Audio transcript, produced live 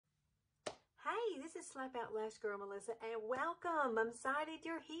this is Slap Out Lash Girl Melissa, and welcome. I'm excited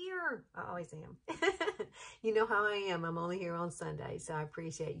you're here. I always am. You know how I am. I'm only here on Sundays, so I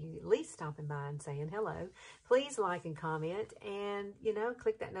appreciate you at least stopping by and saying hello. Please like and comment, and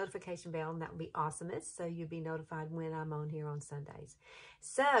click that notification bell, and that would be awesomest, so you'll be notified when I'm on here on Sundays.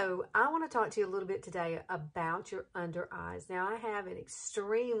 So I want to talk to you a little bit today about your under eyes. Now, I have an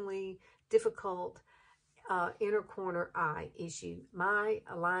extremely difficult inner corner eye issue. My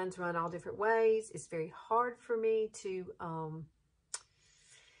lines run all different ways. It's very hard for me to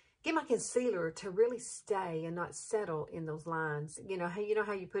get my concealer to really stay and not settle in those lines. You know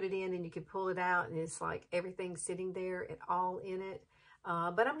how you put it in and you can pull it out and it's like everything's sitting there and all in it.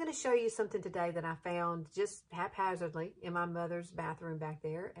 But I'm going to show you something today that I found just haphazardly in my mother's bathroom back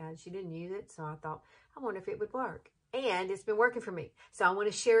there, and she didn't use it, so I thought, I wonder if it would work. And it's been working for me. So I want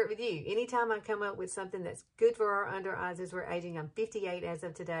to share it with you. Anytime I come up with something that's good for our under eyes as we're aging, I'm 58 as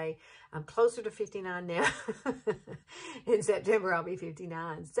of today. I'm closer to 59 now. In September, I'll be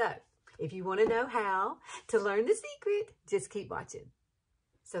 59. So if you want to know how to learn the secret, just keep watching.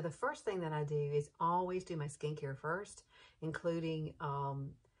 So the first thing that I do is always do my skincare first, including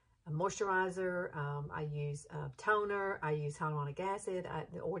a moisturizer. I use toner. I use hyaluronic acid, I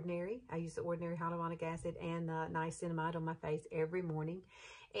use the ordinary hyaluronic acid and niacinamide on my face every morning.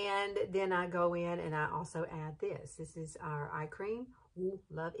 And then I go in and I also add this. This is our eye cream. Ooh,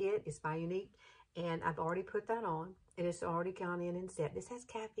 love it. It's by Younique. And I've already put that on. It has already gone in and set. This has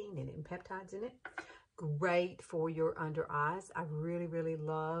caffeine in it and peptides in it. Great for your under eyes. I really, really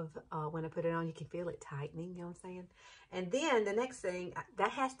love when I put it on. You can feel it tightening, you know what I'm saying? And then the next thing,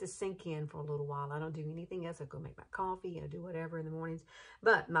 that has to sink in for a little while. I don't do anything else. I go make my coffee, do whatever in the mornings.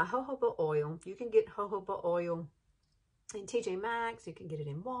 But my jojoba oil, you can get jojoba oil in TJ Maxx. You can get it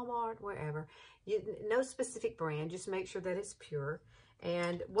in Walmart, wherever. No specific brand. Just make sure that it's pure.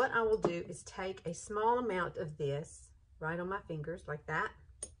 And what I will do is take a small amount of this right on my fingers like that.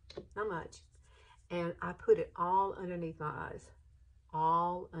 Not much. And I put it all underneath my eyes,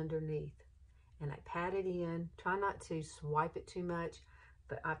 all underneath. And I pat it in. Try not to swipe it too much,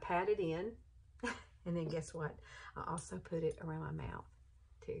 but I pat it in. And then guess what? I also put it around my mouth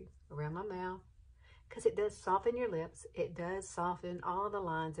too, around my mouth, because it does soften your lips. It does soften all the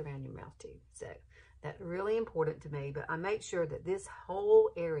lines around your mouth too. So that's really important to me, but I make sure that this whole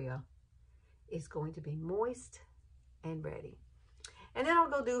area is going to be moist and ready. And then I'll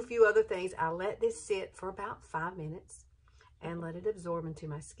go do a few other things. I'll let this sit for about 5 minutes and let it absorb into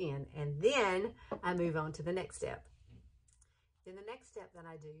my skin. And then I move on to the next step. Then the next step that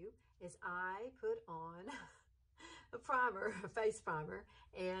I do is I put on a primer, a face primer.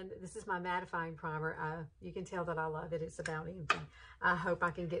 And this is my mattifying primer. You can tell that I love it. It's about empty. I hope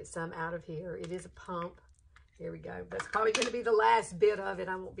I can get some out of here. It is a pump. Here we go. That's probably going to be the last bit of it.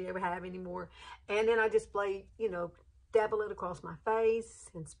 I won't be able to have any more. And then I just dabble it across my face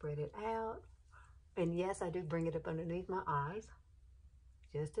and spread it out. And yes, I do bring it up underneath my eyes,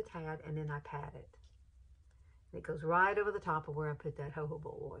 just a tad, and then I pat it. And it goes right over the top of where I put that jojoba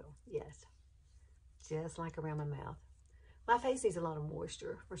oil. Yes, just like around my mouth. My face needs a lot of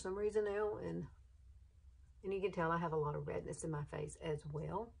moisture for some reason now, and you can tell I have a lot of redness in my face as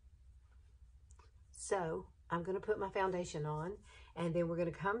well. So I'm going to put my foundation on, and then we're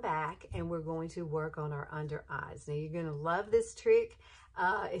going to come back and we're going to work on our under eyes. Now, you're going to love this trick.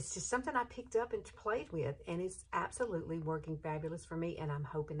 It's just something I picked up and played with, and it's absolutely working fabulous for me, and I'm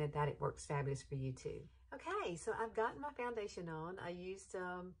hoping that it works fabulous for you too. Okay, so I've gotten my foundation on. I used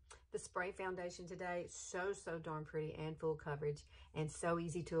the spray foundation today. It's so darn pretty and full coverage and so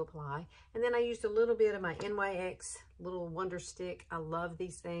easy to apply. And then I used a little bit of my NYX little Wonder Stick. I love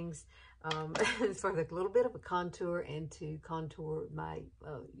these things for the little bit of a contour and to contour my,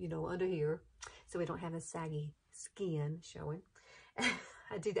 under here so we don't have a saggy skin showing.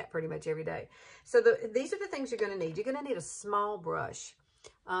 I do that pretty much every day. So these are the things you're going to need. You're going to need a small brush.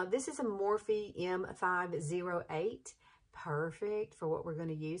 This is a Morphe M508. Perfect for what we're going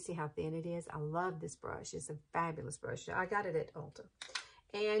to use. See how thin it is? I love this brush. It's a fabulous brush. I got it at Ulta.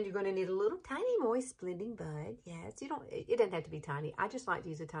 And you're going to need a little tiny moist blending bud. Yes, it doesn't have to be tiny. I just like to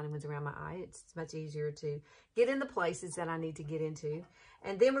use the tiny ones around my eye. It's much easier to get in the places that I need to get into.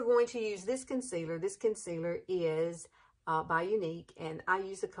 And then we're going to use this concealer. This concealer is by Younique, and I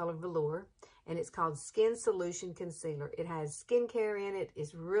use the color Velour, and it's called Skin Solution Concealer. It has skincare in it.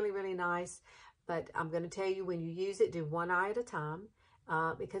 It's really, really nice, but I'm going to tell you, when you use it, do one eye at a time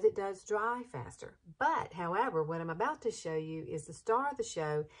because it does dry faster. But, however, what I'm about to show you is the star of the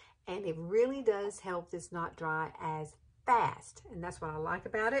show, and it really does help this not dry as fast, and that's what I like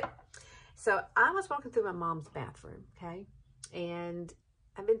about it. So I was walking through my mom's bathroom, okay, and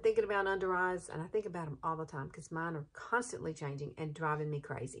I've been thinking about under eyes, and I think about them all the time because mine are constantly changing and driving me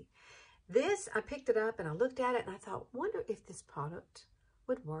crazy. This, I picked it up and I looked at it and I thought, wonder if this product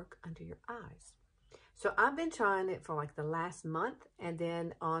would work under your eyes. So I've been trying it for like the last month, and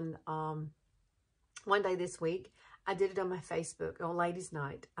then on one day this week, I did it on my Facebook on Ladies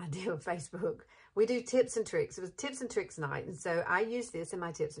Night. I did on Facebook. We do tips and tricks. It was tips and tricks night, and so I used this in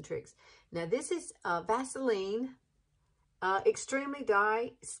my tips and tricks. Now this is Vaseline Extremely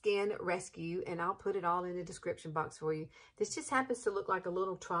Dry Skin Rescue, and I'll put it all in the description box for you. This just happens to look like a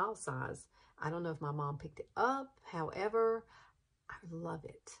little trial size. I don't know if my mom picked it up. However, I love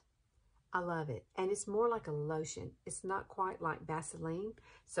it. I love it. And it's more like a lotion. It's not quite like Vaseline.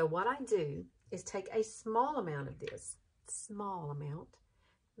 So what I do is take a small amount of this. Small amount.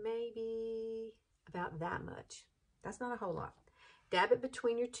 Maybe about that much. That's not a whole lot. Dab it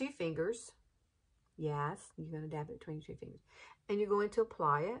between your two fingers. Yes, you're going to dab it between your two fingers. And you're going to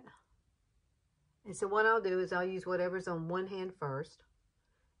apply it. And so what I'll do is I'll use whatever's on one hand first.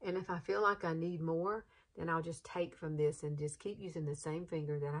 And if I feel like I need more, then I'll just take from this and just keep using the same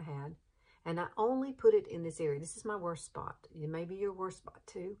finger that I had. And I only put it in this area. This is my worst spot. It may be your worst spot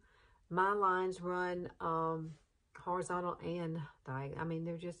too. My lines run horizontal and diagonal. I mean,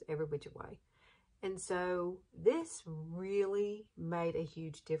 they're just every which way. And so this really made a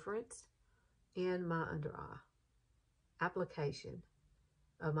huge difference in my under eye application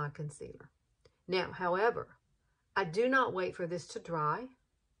of my concealer. Now, however, I do not wait for this to dry.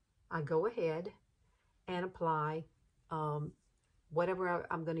 I go ahead and apply whatever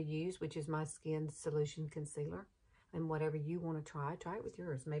I'm going to use, which is my Skin Solution Concealer. And whatever you want to try it with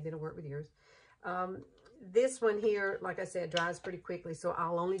yours. Maybe it'll work with yours. This one here, like I said, dries pretty quickly, so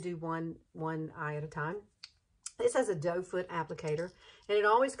I'll only do one eye at a time. This has a doe foot applicator, and it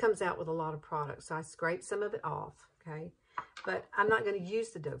always comes out with a lot of products, so I scrape some of it off, okay? But I'm not going to use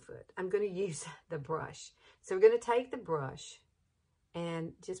the doe foot. I'm going to use the brush. So we're going to take the brush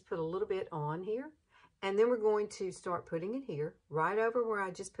and just put a little bit on here. And then we're going to start putting it here, right over where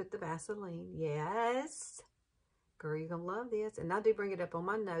I just put the Vaseline. Yes. Girl, you're going to love this. And I do bring it up on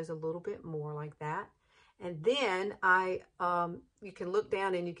my nose a little bit more like that. And then you can look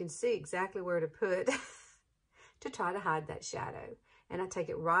down and you can see exactly where to put to try to hide that shadow. And I take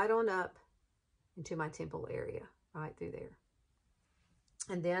it right on up into my temple area, right through there.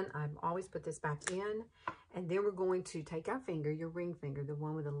 And then I always put this back in. And then we're going to take our finger, your ring finger, the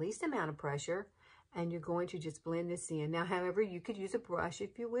one with the least amount of pressure, and you're going to just blend this in. Now, however, you could use a brush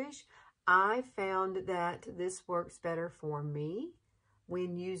if you wish. I found that this works better for me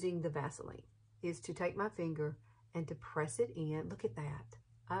when using the Vaseline, is to take my finger and to press it in. Look at that.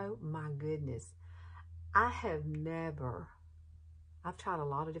 Oh my goodness. I've tried a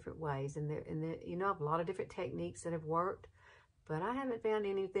lot of different ways, and you know, I have a lot of different techniques that have worked, but I haven't found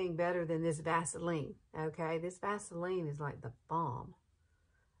anything better than this Vaseline, okay? This Vaseline is like the bomb.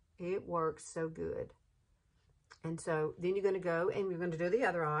 It works so good. And so then you're going to go and you're going to do the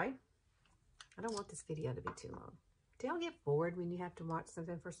other eye. I don't want this video to be too long. Do y'all get bored when you have to watch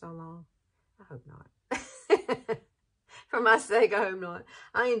something for so long? I hope not. For my sake, I hope not.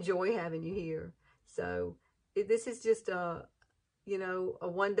 I enjoy having you here. So this is just a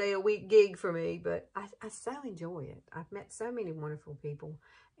one day a week gig for me, but I so enjoy it. I've met so many wonderful people,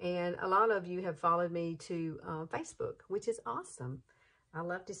 and a lot of you have followed me to Facebook, which is awesome. I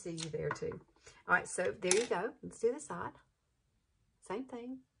love to see you there too. All right, so there you go. Let's do the side. Same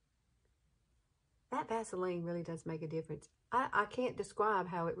thing. That Vaseline really does make a difference. I can't describe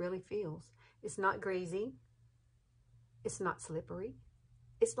how it really feels. It's not greasy. It's not slippery.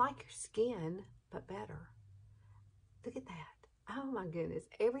 It's like your skin, but better. Look at that. Oh my goodness.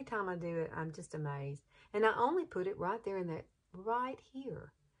 Every time I do it, I'm just amazed. And I only put it right there in that, right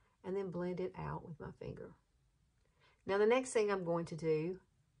here, and then blend it out with my finger. Now, the next thing I'm going to do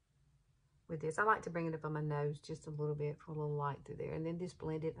with this, I like to bring it up on my nose just a little bit for a little light through there, and then just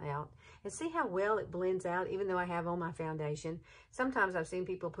blend it out. And see how well it blends out, even though I have on my foundation. Sometimes I've seen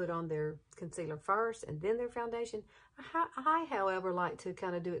people put on their concealer first and then their foundation. I however, like to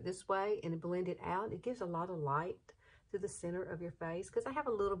kind of do it this way and blend it out. It gives a lot of light to the center of your face, because I have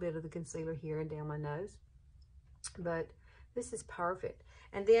a little bit of the concealer here and down my nose. But this is perfect.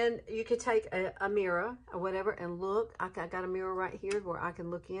 And then you could take a mirror or whatever and look. I got a mirror right here where I can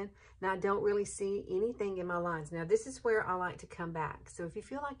look in. Now, I don't really see anything in my lines. Now, this is where I like to come back. So if you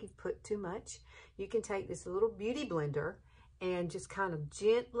feel like you've put too much, you can take this little beauty blender and just kind of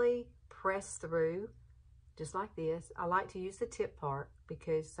gently press through, just like this. I like to use the tip part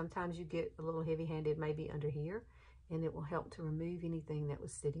because sometimes you get a little heavy-handed maybe under here, and it will help to remove anything that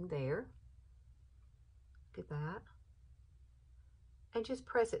was sitting there. Look at that. and just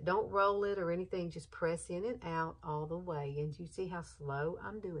press it. Don't roll it or anything. Just press in and out all the way. And you see how slow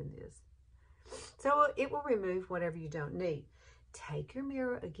I'm doing this. So it will remove whatever you don't need. Take your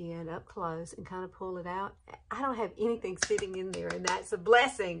mirror again up close and kind of pull it out. I don't have anything sitting in there, and that's a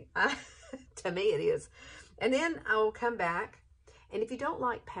blessing. To me it is. And then I will come back, and if you don't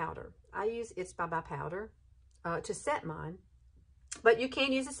like powder, I use It's Bye Bye powder to set mine, but you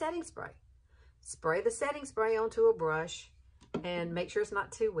can use a setting spray. Spray the setting spray onto a brush and make sure it's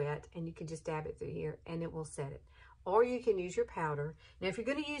not too wet, and you can just dab it through here and it will set it. Or you can use your powder. Now, if you're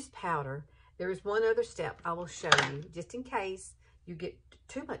going to use powder, there is one other step I will show you, just in case you get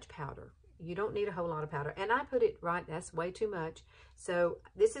too much powder. You don't need a whole lot of powder. And I put it right, that's way too much. So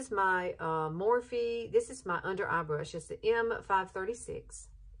this is my Morphe, this is my under eye brush. It's the M536.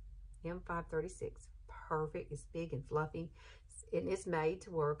 M536. Perfect. It's big and fluffy. And it's made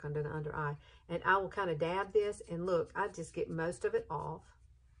to work under the under eye. And I will kind of dab this, and look, I just get most of it off.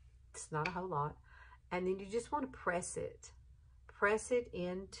 It's not a whole lot. And then you just want to press it. Press it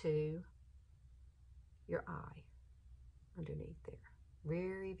into your eye underneath there.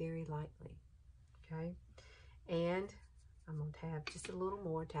 Very, very lightly. Okay? And I'm going to tap just a little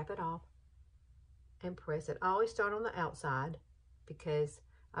more. Tap it off and press it. I always start on the outside because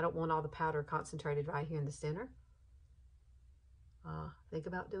I don't want all the powder concentrated right here in the center. Think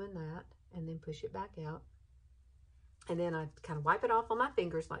about doing that, and then push it back out. And then I kind of wipe it off on my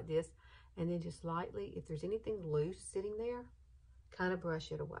fingers like this, and then just lightly, if there's anything loose sitting there, kind of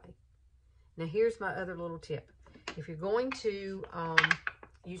brush it away. Now here's my other little tip. If you're going to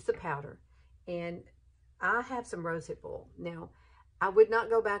use the powder, and I have some rosehip oil. Now, I would not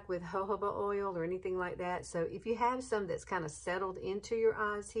go back with jojoba oil or anything like that. So if you have some that's kind of settled into your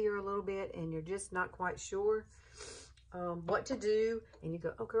eyes here a little bit, and you're just not quite sure what to do, and you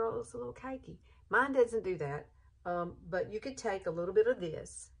go, oh girl, it's a little cakey. Mine doesn't do that, but you could take a little bit of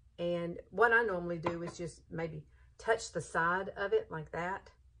this, and what I normally do is just maybe touch the side of it like that,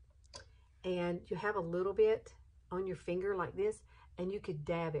 and you have a little bit on your finger like this, and you could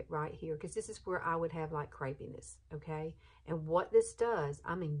dab it right here, because this is where I would have like crepiness, okay? And what this does,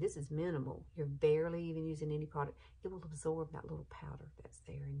 I mean, this is minimal. You're barely even using any product. It will absorb that little powder that's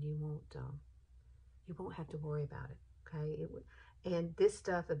there, and you won't have to worry about it. Okay, and this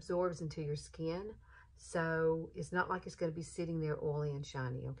stuff absorbs into your skin, so it's not like it's going to be sitting there oily and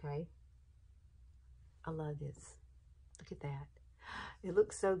shiny, okay? I love this. Look at that. It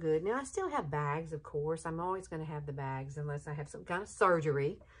looks so good. Now, I still have bags, of course. I'm always going to have the bags unless I have some kind of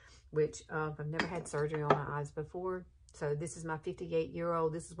surgery, which I've never had surgery on my eyes before. So this is my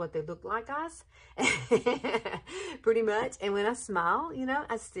 58-year-old. This is what they look like, guys. Pretty much. And when I smile, you know,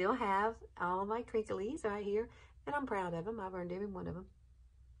 I still have all my crinklies right here. And I'm proud of them. I've earned every one of them.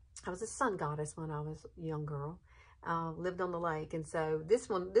 I was a sun goddess when I was a young girl. Lived on the lake. And so this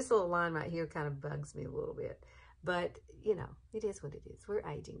little line right here kind of bugs me a little bit. But, you know, it is what it is. We're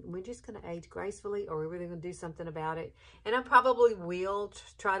aging. We're just going to age gracefully, or we're really going to do something about it. And I probably will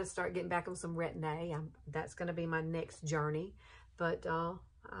try to start getting back on some Retin-A. That's going to be my next journey. But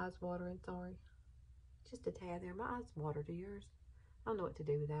eyes watering, sorry. Just a tad there. My eyes water. Do yours? I don't know what to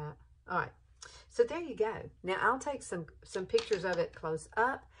do with that. All right. So there you go. Now I'll take some pictures of it close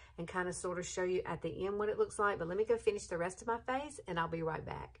up and kind of sort of show you at the end what it looks like. But let me go finish the rest of my face, and I'll be right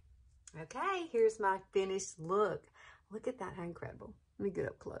back. Okay, here's my finished look. Look at that, how incredible. Let me get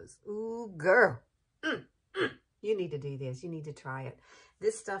up close. Ooh, girl. You need to do this. You need to try it.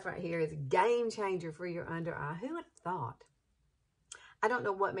 This stuff right here is a game changer for your under eye. Who would have thought? I don't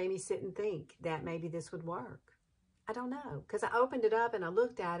know what made me sit and think that maybe this would work. I don't know, because I opened it up and I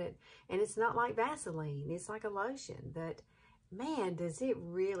looked at it, and it's not like Vaseline. It's like a lotion, but man, does it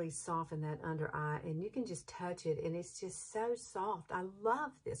really soften that under eye, and you can just touch it, and it's just so soft. I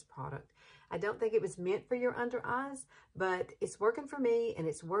love this product. I don't think it was meant for your under eyes, but it's working for me, and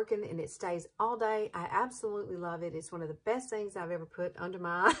it's working, and it stays all day. I absolutely love it. It's one of the best things I've ever put under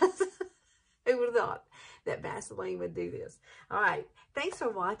my eyes. Who would have thought that Vaseline would do this? All right. Thanks for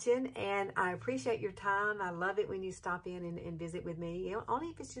watching, and I appreciate your time. I love it when you stop in and visit with me, you know, only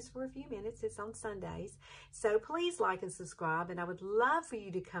if it's just for a few minutes. It's on Sundays. So please like and subscribe, and I would love for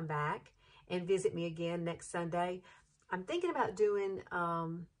you to come back and visit me again next Sunday. I'm thinking about doing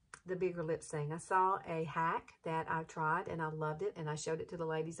the bigger lips thing. I saw a hack that I tried, and I loved it, and I showed it to the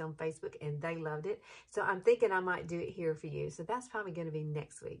ladies on Facebook, and they loved it. So I'm thinking I might do it here for you. So that's probably going to be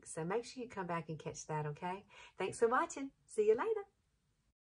next week. So make sure you come back and catch that, okay? Thanks for watching. See you later.